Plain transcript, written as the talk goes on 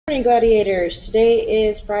Morning, gladiators. Today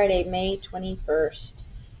is Friday, May 21st.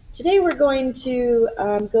 Today we're going to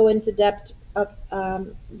go into depth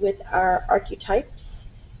with our archetypes.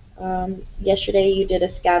 Yesterday you did a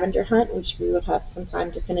scavenger hunt, which we will have some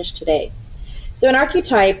time to finish today. So an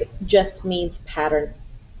archetype just means pattern.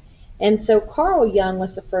 And so Carl Jung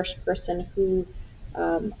was the first person who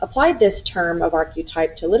applied this term of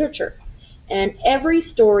archetype to literature. And every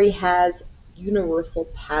story has universal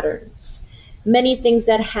patterns. Many things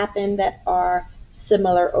that happen that are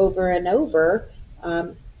similar over and over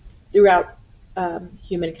throughout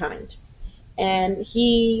humankind. And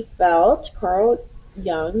Carl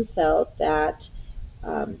Jung felt that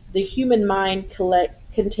the human mind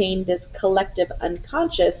contained this collective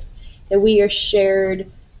unconscious that we are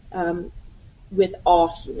shared with all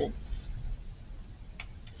humans.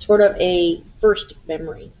 Sort of a first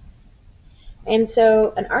memory. And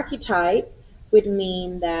so an archetype would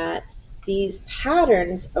mean that these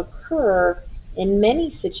patterns occur in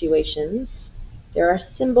many situations. There are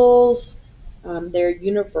symbols, they're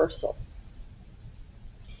universal.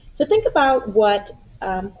 So think about what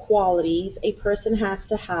qualities a person has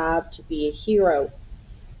to have to be a hero.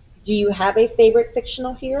 Do you have a favorite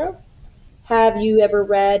fictional hero? Have you ever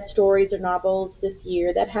read stories or novels this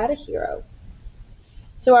year that had a hero?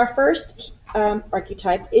 So our first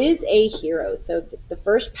archetype is a hero. So the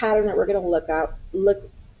first pattern that we're going to look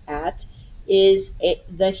at is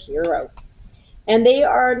the hero. And they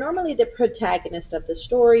are normally the protagonist of the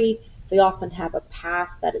story. They often have a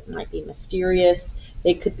past that it might be mysterious.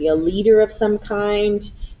 They could be a leader of some kind,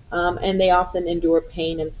 and they often endure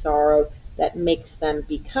pain and sorrow that makes them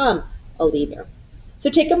become a leader. So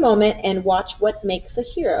take a moment and watch what makes a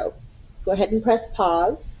hero. Go ahead and press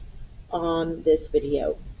pause on this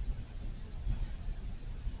video.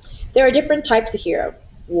 There are different types of hero: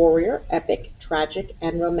 warrior, epic, tragic,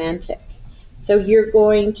 and romantic. So you're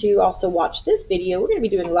going to also watch this video. We're going to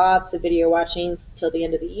be doing lots of video watching till the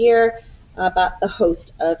end of the year about the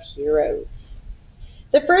host of heroes.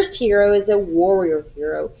 The first hero is a warrior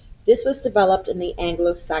hero. This was developed in the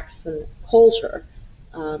Anglo-Saxon culture.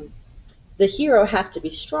 The hero has to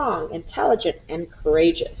be strong, intelligent, and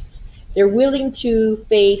courageous. They're willing to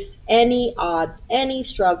face any odds, any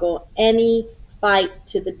struggle, any fight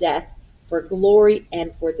to the death for glory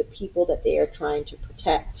and for the people that they are trying to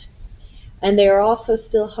protect. And they are also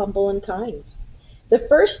still humble and kind. The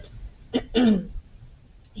first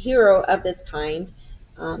hero of this kind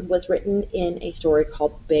was written in a story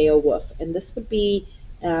called Beowulf, and this would be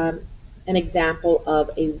an example of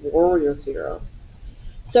a warrior hero.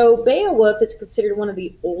 So Beowulf is considered one of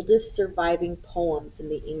the oldest surviving poems in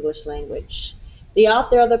the English language. The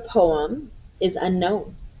author of the poem is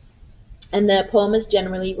unknown, and the poem is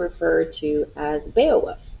generally referred to as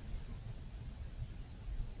Beowulf.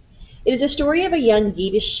 It is a story of a young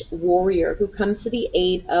Geatish warrior who comes to the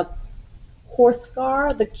aid of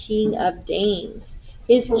Hrothgar, the king of Danes.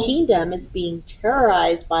 His kingdom is being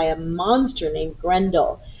terrorized by a monster named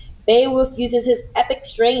Grendel. Beowulf uses his epic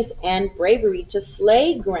strength and bravery to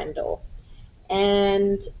slay Grendel,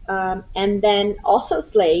 and then also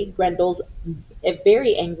slay Grendel's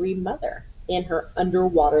very angry mother in her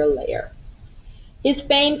underwater lair. His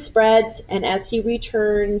fame spreads, and as he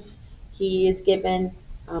returns, he is given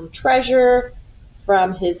treasure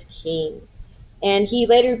from his king. And he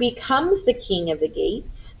later becomes the king of the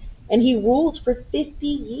Gates, and he rules for 50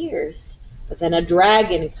 years. But then a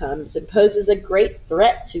dragon comes and poses a great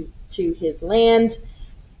threat to his land,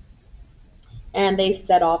 and they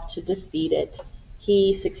set off to defeat it.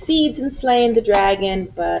 He succeeds in slaying the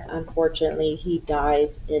dragon, but unfortunately he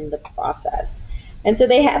dies in the process. And so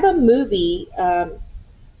they have a movie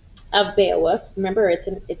of Beowulf. Remember, it's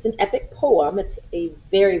an epic poem. It's a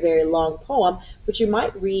very, very long poem, which you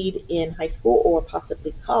might read in high school or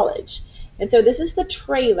possibly college. And so this is the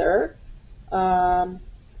trailer. No,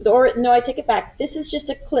 I take it back. This is just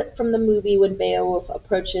a clip from the movie when Beowulf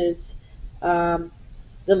approaches the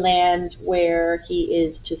land where he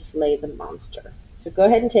is to slay the monster. So go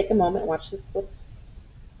ahead and take a moment and watch this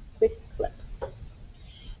quick clip.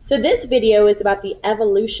 So this video is about the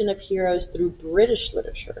evolution of heroes through British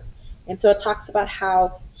literature. And so it talks about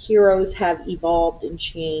how heroes have evolved and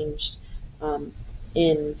changed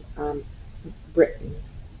in Britain.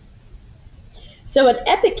 So an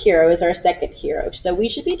epic hero is our second hero. So we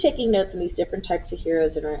should be taking notes on these different types of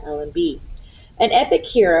heroes in our L&B. An epic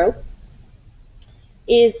hero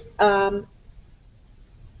is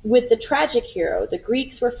with the tragic hero. The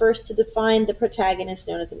Greeks were first to define the protagonist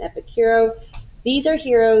known as an epic hero. These are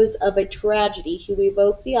heroes of a tragedy who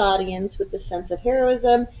evoke the audience with a sense of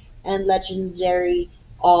heroism and legendary,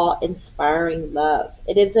 awe-inspiring love.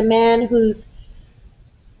 It is a man whose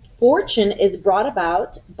Fortune is brought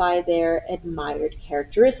about by their admired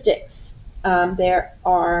characteristics. There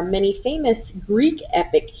are many famous Greek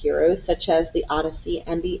epic heroes, such as the Odyssey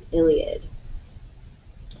and the Iliad.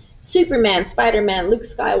 Superman, Spider-Man, Luke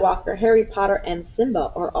Skywalker, Harry Potter, and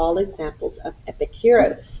Simba are all examples of epic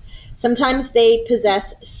heroes. Sometimes they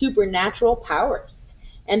possess supernatural powers,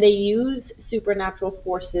 and they use supernatural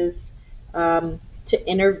forces to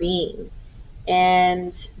intervene.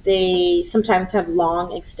 And they sometimes have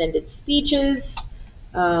long, extended speeches,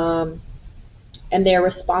 and they're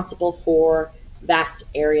responsible for vast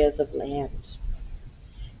areas of land.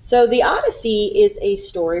 So the Odyssey is a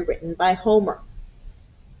story written by Homer.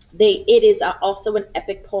 It is also an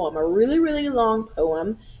epic poem, a really, really long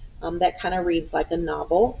poem that kind of reads like a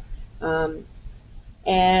novel. And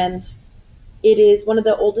it is one of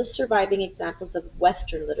the oldest surviving examples of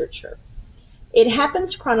Western literature. It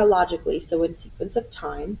happens chronologically, so in sequence of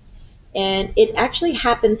time, and it actually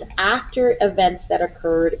happens after events that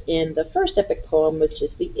occurred in the first epic poem, which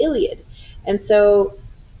is the Iliad. And so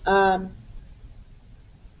there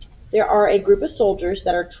are a group of soldiers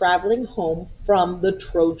that are traveling home from the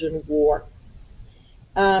Trojan War.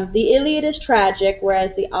 The Iliad is tragic,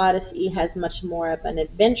 whereas the Odyssey has much more of an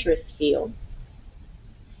adventurous feel.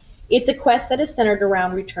 It's a quest that is centered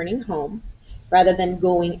around returning home rather than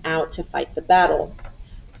going out to fight the battle.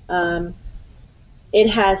 It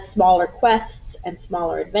has smaller quests and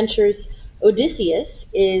smaller adventures. Odysseus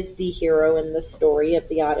is the hero in the story of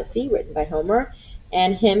the Odyssey, written by Homer,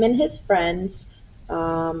 and him and his friends,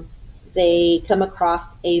 they come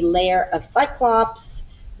across a lair of cyclops,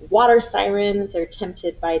 water sirens. They're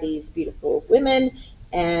tempted by these beautiful women,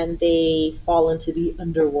 and they fall into the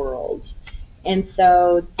underworld. And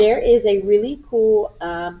so there is a really cool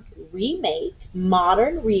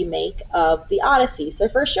modern remake of the Odyssey. So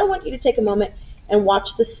first, I want you to take a moment and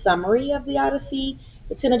watch the summary of the Odyssey.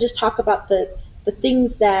 It's going to just talk about the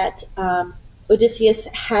things that Odysseus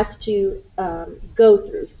has to go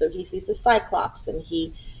through. So he sees the Cyclops, and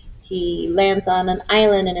he lands on an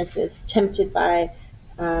island and is tempted by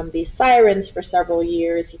these sirens for several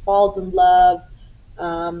years. He falls in love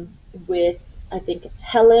with, I think it's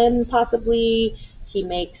Helen, possibly. He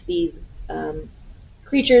makes these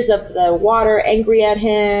creatures of the water angry at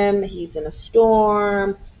him. He's in a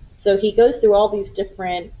storm. So he goes through all these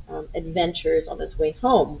different adventures on his way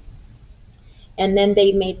home. And then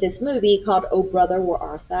they made this movie called Oh Brother, Where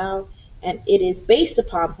Art Thou? And it is based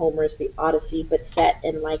upon Homer's The Odyssey, but set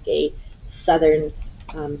in like a southern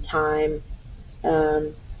time.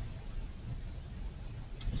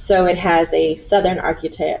 So it has a southern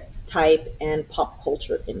archetype and pop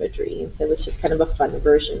culture imagery. And so it's just kind of a fun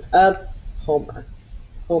version of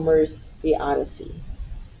Homer's The Odyssey.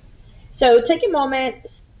 So take a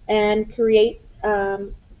moment and create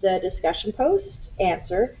the discussion post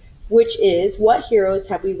answer, which is, what heroes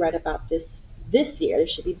have we read about this year? There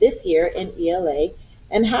should be this year in ELA,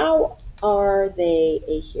 and how are they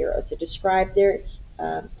a hero? So describe their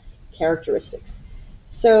characteristics.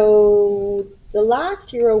 So the last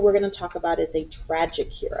hero we're going to talk about is a tragic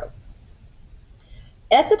hero.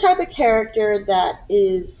 That's a type of character that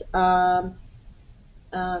is a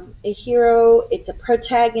hero. It's a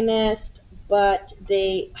protagonist, but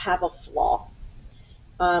they have a flaw.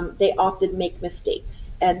 They often make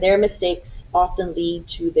mistakes, and their mistakes often lead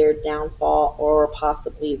to their downfall or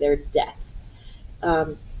possibly their death.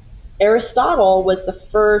 Aristotle was the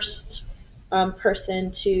first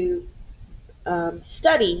person to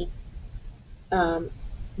study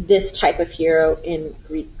this type of hero in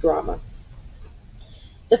Greek drama.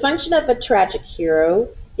 The function of a tragic hero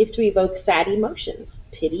is to evoke sad emotions,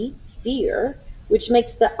 pity, fear, which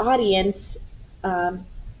makes the audience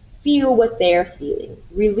feel what they're feeling,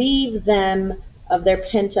 relieve them of their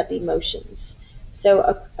pent-up emotions.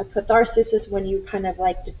 So a catharsis is when you kind of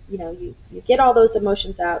like, you get all those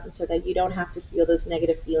emotions out, and so that you don't have to feel those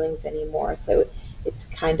negative feelings anymore. So it's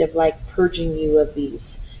kind of like purging you of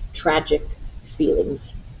these tragic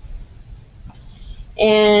feelings.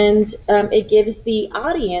 And it gives the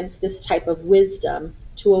audience this type of wisdom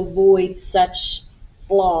to avoid such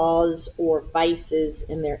flaws or vices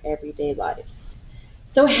in their everyday lives.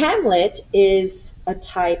 So Hamlet is a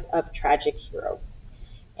type of tragic hero,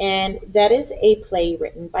 and that is a play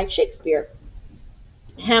written by Shakespeare.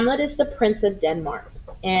 Hamlet is the Prince of Denmark,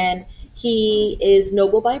 and he is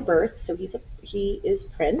noble by birth, so he is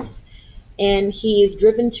prince, and he is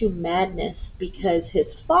driven to madness because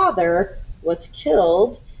his father was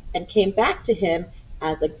killed and came back to him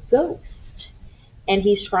as a ghost. And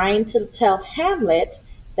he's trying to tell Hamlet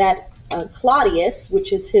that Claudius,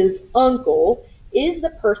 which is his uncle, is the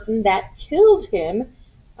person that killed him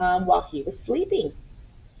while he was sleeping.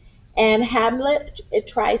 And Hamlet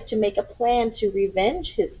tries to make a plan to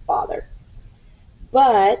revenge his father.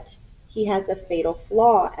 But he has a fatal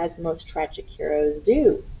flaw, as most tragic heroes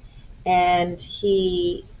do. And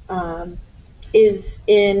he is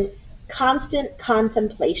in constant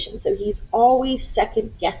contemplation. So he's always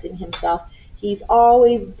second guessing himself. He's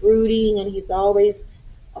always brooding, and he's always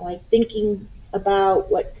like thinking about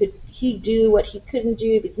what could he do, what he couldn't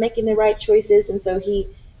do, if he's making the right choices. And so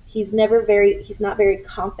he's not very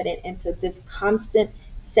confident. And so this constant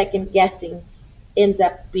second guessing ends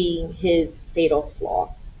up being his fatal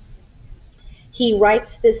flaw. He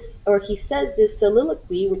writes this, or he says this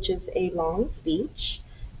soliloquy, which is a long speech,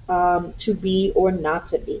 to be or not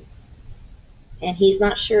to be. And he's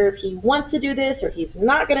not sure if he wants to do this or he's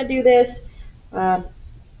not going to do this.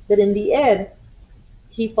 But in the end,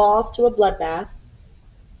 he falls to a bloodbath,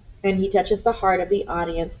 and he touches the heart of the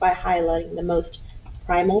audience by highlighting the most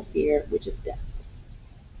primal fear, which is death.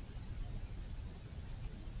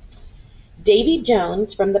 Davy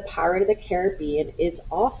Jones from The Pirate of the Caribbean is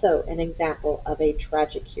also an example of a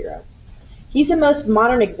tragic hero. He's the most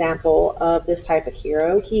modern example of this type of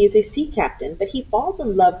hero. He is a sea captain, but he falls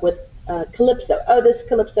in love with Calypso. Oh, this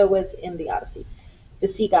Calypso was in the Odyssey, the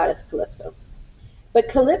sea goddess Calypso. But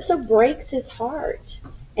Calypso breaks his heart,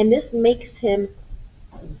 and this makes him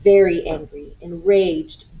very angry,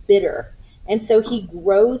 enraged, bitter. And so he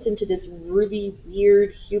grows into this really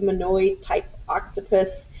weird humanoid type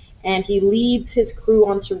octopus, and he leads his crew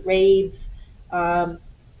onto raids on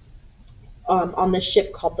the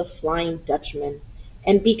ship called the Flying Dutchman.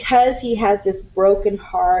 And because he has this broken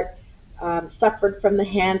heart, suffered from the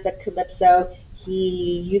hands of Calypso,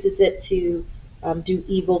 he uses it to do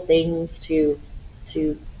evil things to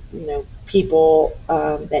people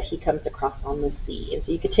that he comes across on the sea. And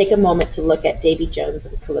so you could take a moment to look at Davy Jones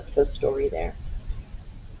and Calypso story there.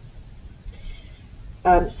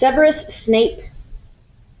 Severus Snape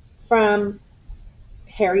from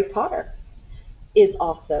Harry Potter is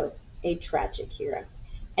also a tragic hero.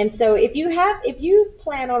 And so if you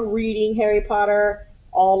plan on reading Harry Potter,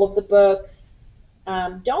 all of the books,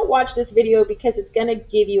 don't watch this video, because it's going to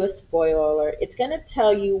give you a spoiler alert. It's going to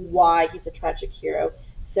tell you why he's a tragic hero.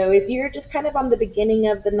 So if you're just kind of on the beginning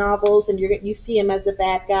of the novels and you see him as a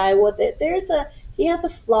bad guy, well, he has a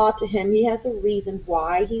flaw to him. He has a reason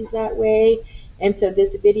why he's that way. And so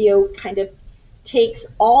this video kind of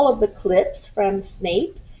takes all of the clips from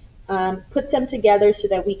Snape, puts them together so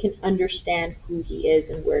that we can understand who he is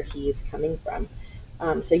and where he is coming from.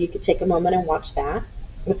 So you could take a moment and watch that.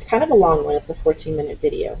 It's kind of a long one. It's a 14-minute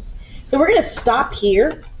video. So we're going to stop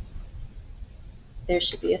here. There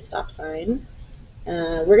should be a stop sign.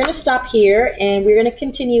 We're going to stop here, and we're going to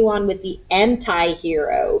continue on with the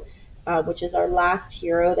anti-hero, which is our last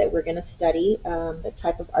hero that we're going to study, the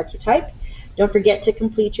type of archetype. Don't forget to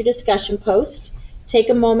complete your discussion post. Take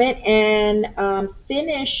a moment and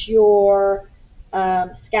finish your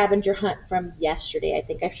scavenger hunt from yesterday. I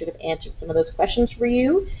think I should have answered some of those questions for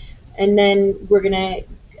you. And then we're going to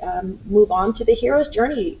move on to the hero's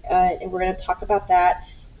journey, and we're going to talk about that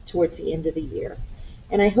towards the end of the year.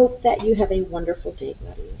 And I hope that you have a wonderful day,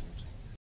 Gladiator.